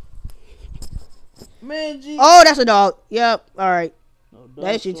 Man, G. Oh, that's a dog. Yep. All right. No,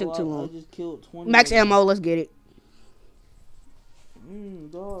 That shit took too long. I just killed 20. Max ammo. Let's get it.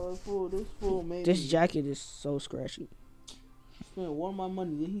 Dog, this fool made This me jacket is so scratchy. spend all my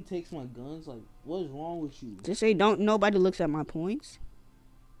money. Then he takes my guns. Like, what is wrong with you? Just say nobody looks at my points.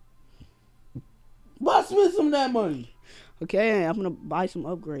 But I spent some of that money. Okay, I'm gonna buy some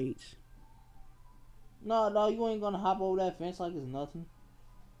upgrades. No, you ain't gonna hop over that fence like it's nothing.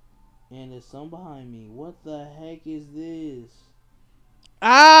 And there's some behind me. What the heck is this?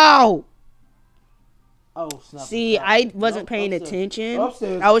 Ow! Oh, snap. See, I wasn't paying upstairs. attention.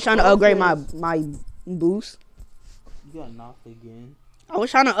 Upstairs. I was trying to upgrade my Upstairs. boost. You got knocked again. I was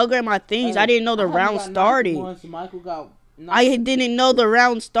trying to upgrade my things. I didn't know the round started. Once Michael got knocked I didn't know the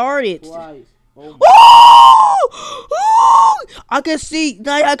round started. twice. Oh, Oh! I can see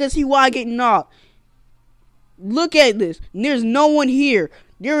why I get knocked. Look at this. There's no one here.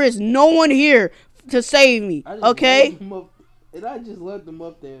 There is no one here to save me. Okay? I just left them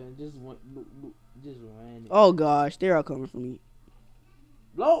up there and just ran it. Oh gosh, they're all coming for me.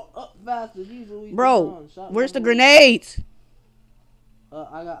 Blow up faster. These are we Bro, shot where's the number- grenades?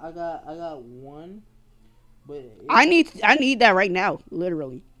 I got one. But I need that right now.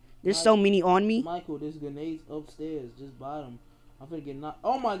 Literally. There's so many on me. Michael, there's grenades upstairs. Just buy them. I'm finna get knocked.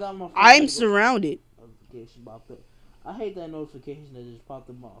 Oh my god, my phone. I'm surrounded. Notification popped up. I hate that notification that just popped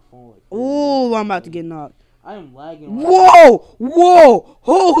up on my phone. Like, Ooh, I'm about to get knocked. I am lagging. Whoa! Whoa!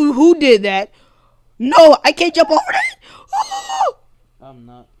 Who did that? No, I can't jump over that. Oh! I'm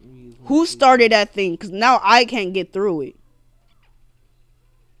not. Who started that thing? Because now I can't get through it.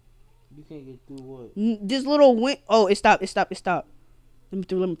 You can't get through what? This little wind. Oh, it stopped. Let me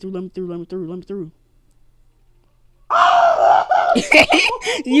through.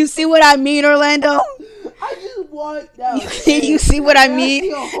 You see what I mean, Orlando? I just walked out. You see what I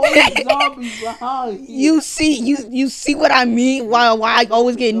mean? I see a whole zombie behind You see what I mean? Why I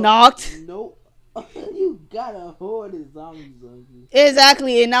always get knocked? Nope. You got a horde of zombies on you.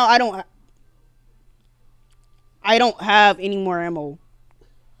 Exactly, and now I don't have any more ammo.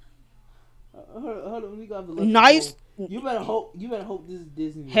 Hold on, we got the Knives. You better hope this is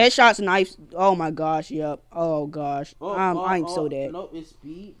Disney. Headshots, knives. Oh my gosh, yep. Oh gosh, I'm so dead. Nope, it's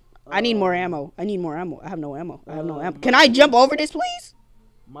speed. I need more ammo. I have no ammo. Can I jump over this, please?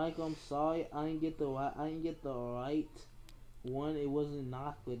 Mike, I'm sorry. I didn't get the right one. It wasn't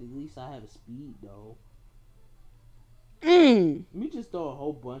knocked, but at least I have a speed though. Let me just throw a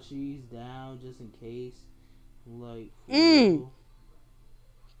whole bunch of these down just in case. Like,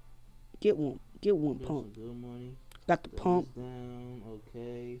 Get one get pump. some good money. Got the Throw pump. this down,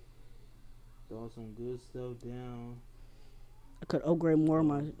 okay. Throw some good stuff down. I could upgrade more of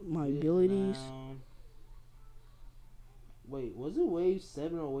my This abilities. down. Wait, was it wave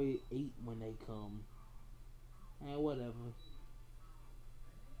 7 or wave 8 when they come? And whatever.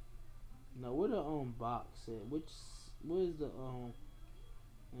 No, where the box at? Where's the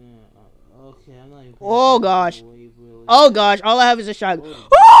okay, I'm not even. Oh gosh. Wave, really. Oh gosh, all I have is a shotgun. Oh,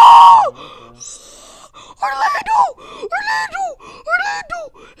 Oh! okay.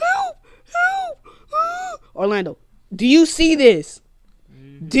 Help! Orlando, do you see this?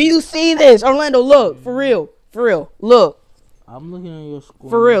 Do you see this? Orlando, look, for real, look. I'm looking at your screen.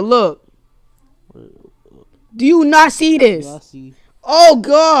 For real, look. Do you not see this? Yeah, I see. Oh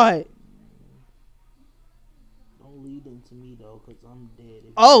God. Don't lead them to me though, cause I'm dead.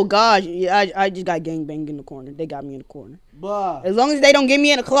 Oh gosh, yeah, I just got gangbanged in the corner. They got me in the corner. Bah. As long as they don't get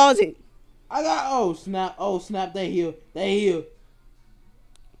me in the closet. I got oh snap, they here.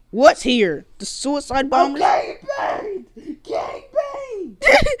 What's here? The suicide bomber? Gangbang!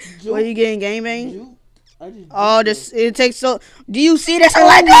 What, you getting gangbanged? Juke. I just Oh, juked it takes so. Do you see this? them.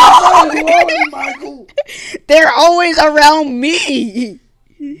 Orlando? Oh, Michael. They're always around me.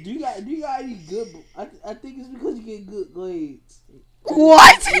 Do you got any good? I think it's because you get good grades.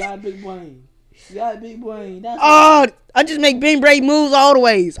 What? You got a big brain. That's Oh, I just make big brain moves all the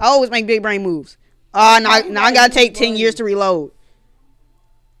ways. I always make big brain moves. Now I gotta take 10 years to reload.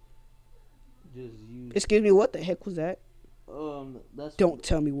 Just use. Excuse me, what the heck was that? That's Don't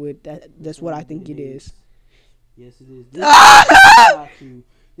tell me what that's what I think it is. Yes, it is.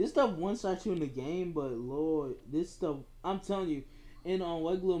 This stuff one-shot you in the game, but Lord, this stuff, I'm telling you, in on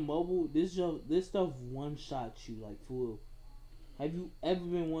regular mobile, this stuff one-shot you, like, for real. Have you ever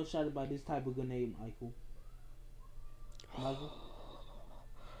been one-shotted by this type of grenade, Michael?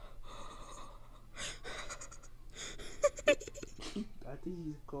 I think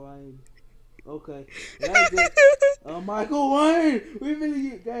he's crying. Okay. That's it. Michael Wayne, we really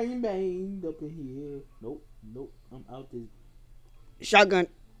get gang banged up in here. Nope. I'm out this. Shotgun.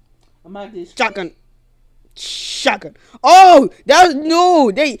 I'm out this. Shotgun. Oh, that was no.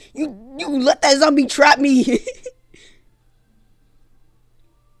 You let that zombie trap me.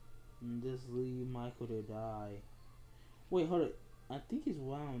 Just leave Michael to die. Wait, hold up. I think it's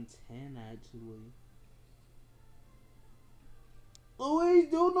round 10 actually. Louise,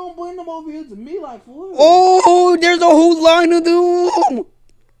 dude, don't bring them over here to me like for real. Oh, there's a whole line of them. Okay.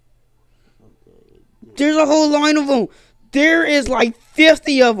 There's a whole line of them. There is like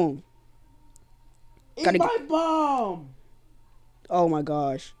 50 of them. It's my bomb. Oh my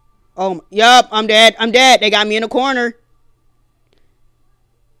gosh. Yup, I'm dead. They got me in a corner.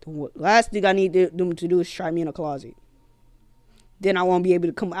 The last thing I need them to do is try me in a closet. Then I won't be able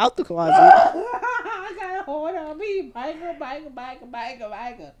to come out the closet. I got a hold on me. Michael.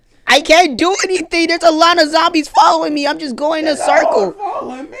 I can't do anything. There's a lot of zombies following me. I'm just going in a circle.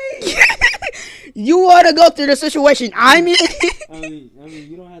 Following me. You want to go through the situation I'm in? I mean,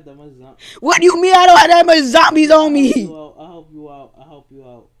 you don't have that much zombies. What do you mean I don't have that much zombies on me? I'll help you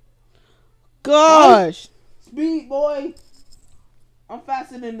out. Gosh. Speed, boy. I'm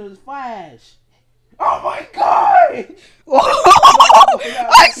faster than the Flash. Oh my god!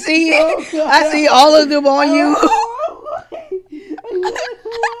 I see it. I see all of them on you.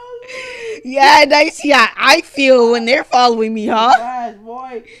 Yeah, they see how I feel when they're following me, huh? Flash,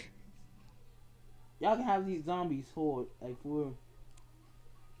 boy. Y'all can have these zombies for like for real.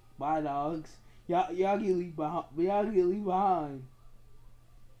 Bye, dogs. Y'all get leave behind. Y'all get leave behind.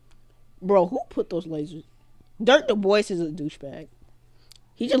 Bro, who put those lasers? Dirt the Boys is a douchebag.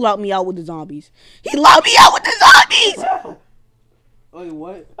 He just locked me out with the zombies. He locked me out with the zombies! Wait,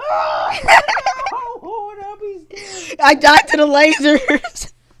 what? I died to the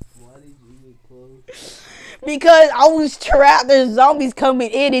lasers. Why did you get close? Because I was trapped. There's zombies coming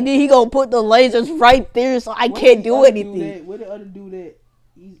in, and then he gonna put the lasers right there, so I can't do anything. Where the other dude at?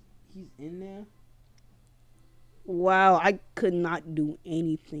 He's in there. Wow, I could not do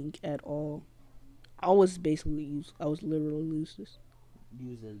anything at all. I was basically I was literally useless.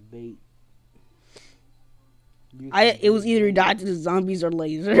 Use as bait. It was either die to the zombies or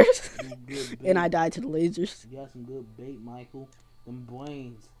lasers, and I died to the lasers. You got some good bait, Michael. Them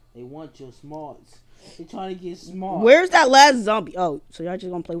brains, they want your smarts. They trying to get smart. Where's that last zombie? Oh, so y'all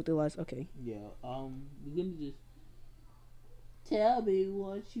just gonna play with the last? Okay. Yeah. We're gonna just tell me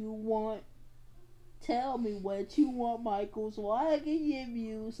what you want. Tell me what you want, Michael, so I can give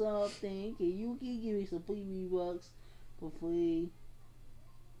you something. And you can give me some free V-Bucks for free.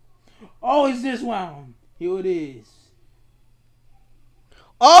 Oh, it's this round. Here it is.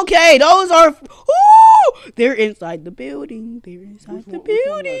 Okay, those are. Ooh, they're inside the building. They're inside the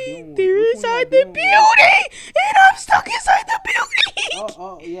building. They're inside the building, and I'm stuck inside the building.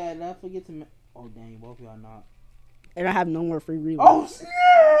 Oh, yeah. Don't forget to. Oh, dang, both y'all not. And I have no more free reloads. Oh,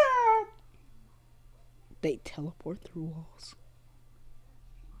 snap! They teleport through walls.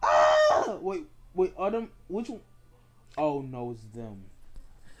 Ah! Wait. Are them? Which one? Oh no, it's them.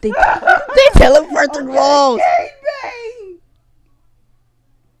 They teleport through walls.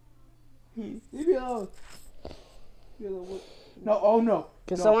 No, oh no.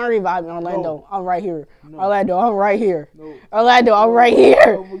 Can someone revive me, Orlando? No. I'm right here. No. Orlando, I'm right here. No. Orlando, I'm right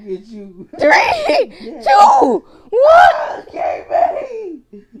here. Don't forget you. 3, 2, 1. Okay, babe.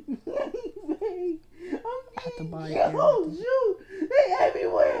 I have to buy it. Oh, shoot. They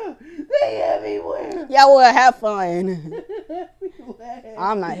everywhere. Yeah, well, have fun. Everywhere.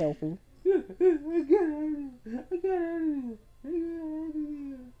 I'm not helping. I got it.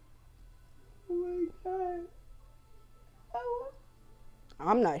 Oh my god.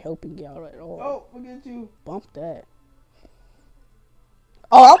 I'm not helping y'all at all. Oh, forget you. Bump that.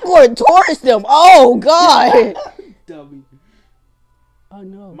 Oh, I'm going towards them. Oh, God. Dummy. Oh,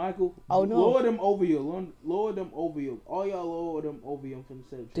 no. Michael, oh, no. Lower them over here. Lower them over here. All y'all lower them over here from the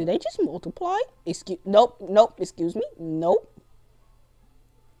set. Did they just multiply? Nope. Excuse me. Nope.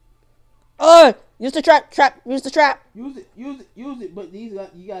 Use the trap. Use the trap. Use it. But these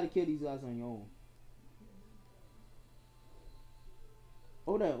guys, you gotta kill these guys on your own.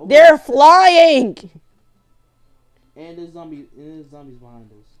 Over They're there. flying. And there's zombies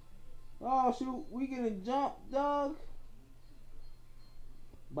behind us. Oh shoot, we gonna jump, dog.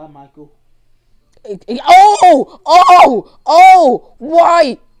 Bye, Michael. Oh!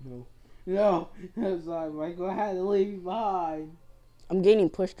 Why? No. I'm sorry, Michael. I had to leave you behind. I'm getting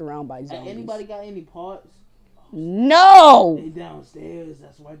pushed around by zombies. Anybody got any parts? No! They downstairs.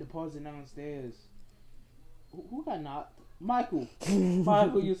 That's why the parts are downstairs. Who got knocked? Michael,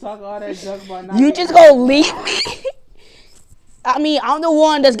 you talk all that junk about not. You just gonna leave me? I mean, I'm the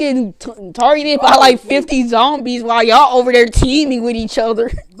one that's getting targeted by like 50 zombies while y'all over there teaming with each other.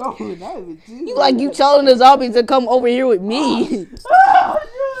 No, not even teaming. You telling the zombies to come over here with me.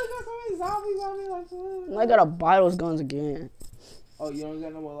 I gotta buy those guns again. Oh, you don't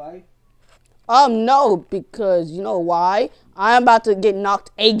got no more life? No, because you know why? I'm about to get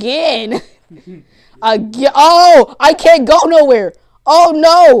knocked again. Oh, I can't go nowhere. Oh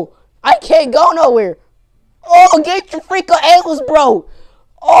no, I can't go nowhere. Oh, get your freaking ankles, bro.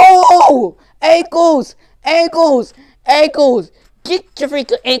 Oh, ankles. Get your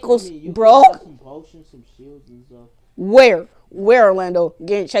freaking ankles, bro. Some potions, some shields and stuff. Where, Orlando?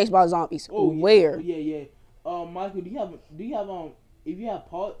 Getting chased by zombies. Oh, where? Yeah. Michael, do you have if you have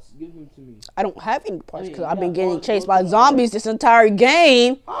parts, give them to me. I don't have any parts because I've been getting chased by zombies this entire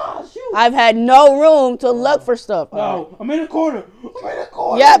game. Ah, shoot. I've had no room to look for stuff. No, I'm in the corner.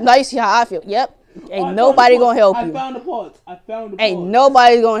 Yep, now you see how I feel. Yep. Ain't nobody gonna help you. I found the parts. Ain't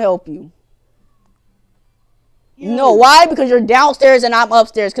nobody gonna help you. No, why? Because you're downstairs and I'm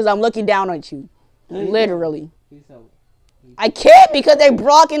upstairs because I'm looking down at you. Literally. Please help. I can't because they're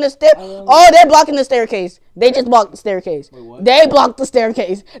blocking the stair. Oh, they're blocking the staircase. They just blocked the staircase. Wait, what? They blocked the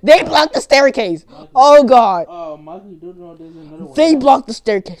staircase. They blocked the staircase. Oh God. Michael, you do know there's another one. They blocked the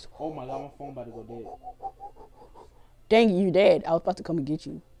staircase. Oh my God, my phone about to go dead. Dang it, you dead. I was about to come and get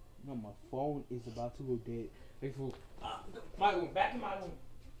you. No, my phone is about to go dead. Hey, fool. My room, back in my room.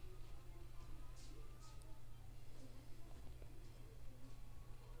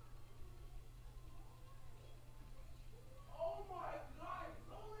 Oh my God,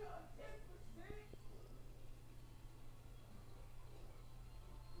 it's only on 10%.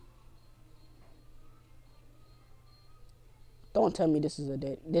 Don't tell me this is a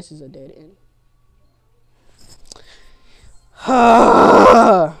dead end.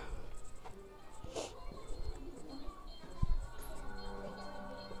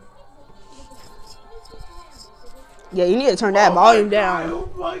 Yeah, you need to turn that volume down.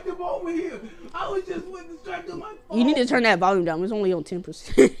 I was just distracted my phone. You need to turn that volume down. It's only on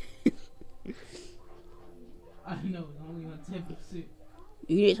 10%. I know, it's only on 10%.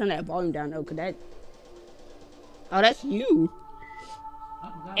 You need to turn that volume down though, cause that. Oh, that's you.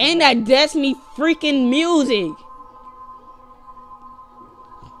 And that Destiny freaking music.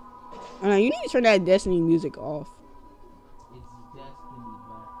 You need to turn that Destiny music off. It's Destiny,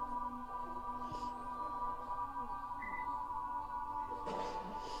 man.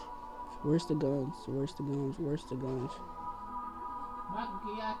 Where's the guns? Where's the guns? Where's the guns? Michael,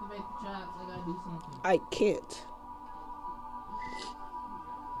 can you activate the traps? I gotta do something. I can't.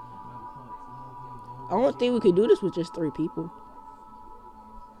 I don't think we could do this with just 3 people.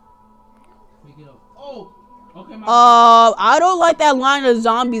 Pick it up. Oh! Okay, I don't like that line of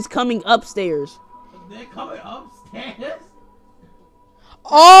zombies coming upstairs. They're coming upstairs?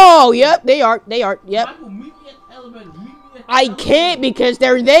 Oh, yep, they are. Yep. Michael, meet me at the elevator. I can't because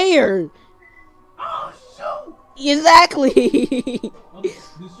they're there. Oh, shoot! Exactly. Okay,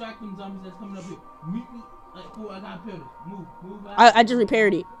 distract them zombies that's coming up here. Meet me. Cool, I got pillars. Move back. I just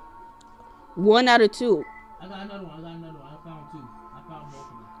repaired it. 1 out of 2. I got another one. I found 2. I found both of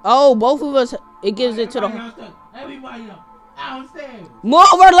them. Oh, both of us. It gives it to the. Everybody up. Downstairs.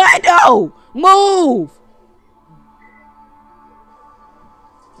 Move, Orlando. Move.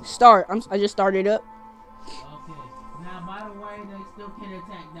 Start. I just started up. Okay. Now, by the way, they still can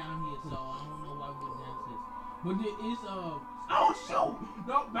attack down here, so I don't know why we're downstairs. But there is Oh shoot!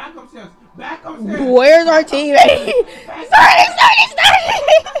 No, back upstairs. Back upstairs. Where's our teammate? Start.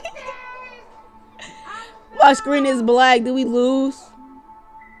 My screen is black. Did we lose?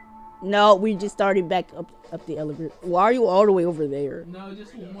 No, we just started back up the elevator. Why are you all the way over there? No,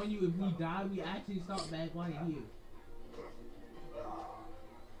 just to warn you, if we die, we actually start back right here.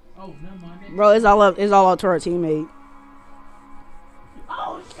 Oh, never mind. Bro, it's all up to our teammate.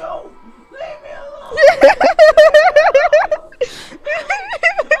 Oh shoot! Leave me alone!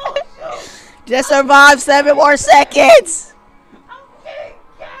 Oh, shoot. Just survive 7 more seconds. I'm getting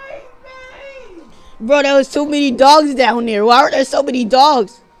carried, man. Bro, there was too many dogs down there. Why are there so many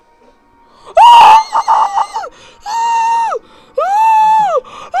dogs?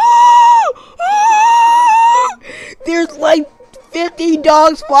 There's like 50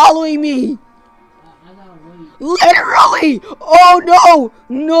 dogs following me. Literally. Oh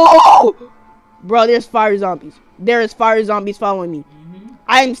no. Bro, there's fire zombies. There is fire zombies following me.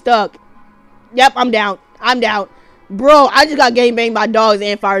 I'm stuck. Yep, I'm down. Bro, I just got gang banged by dogs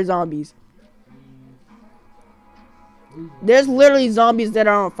and fire zombies. There's literally zombies that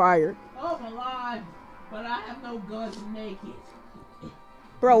are on fire. Oh my God, but I have no guns and naked.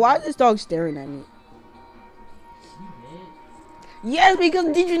 Bro, why is this dog staring at me? You dead? Yes,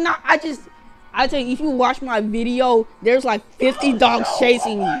 because did you not? I tell you, if you watch my video, there's like 50 dogs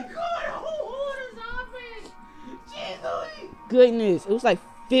chasing me. Oh my God, who is zombies? Jesus. Goodness, it was like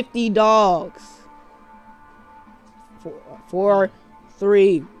 50 dogs. 4,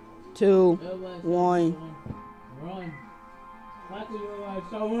 3, 2, 1. Run. Michael, you're like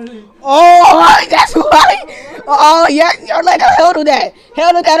so many. Oh, that's why. Oh, yeah, Orlando, handle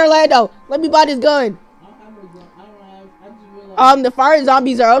that, Orlando. Let me buy this gun. The fire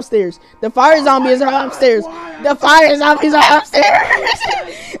zombies are upstairs. The fire zombies are upstairs.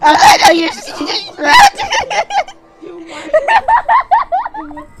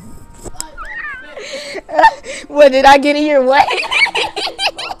 What, did I get in your way?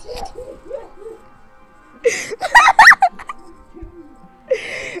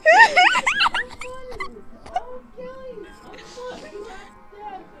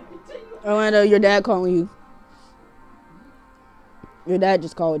 Orlando, your dad calling you. Your dad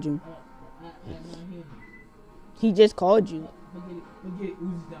just called you. He just called you. Forget it.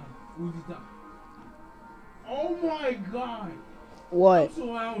 Uzi's down. Oh Oh my god. What? I'm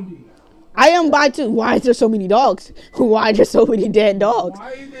surrounded. I am by too. Why is there so many dogs? Why are there so many dead dogs?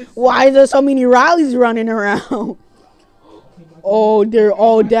 Why is this? Why is there so many Rileys running around? Oh, they're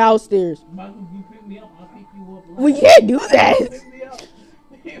all downstairs. Michael, you pick me up. I'll pick you up. We can't do that. Pick me up.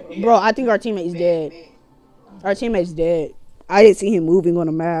 Pick me Bro, up. I think our teammate's dead. Our teammate's dead. I didn't see him moving on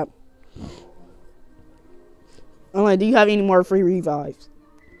the map. I'm like, do you have any more free revives?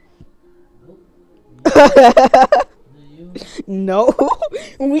 No.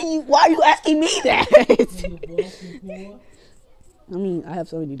 Why are you asking me that? I mean, I have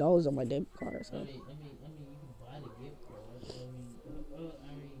 $70 on my debit card. So.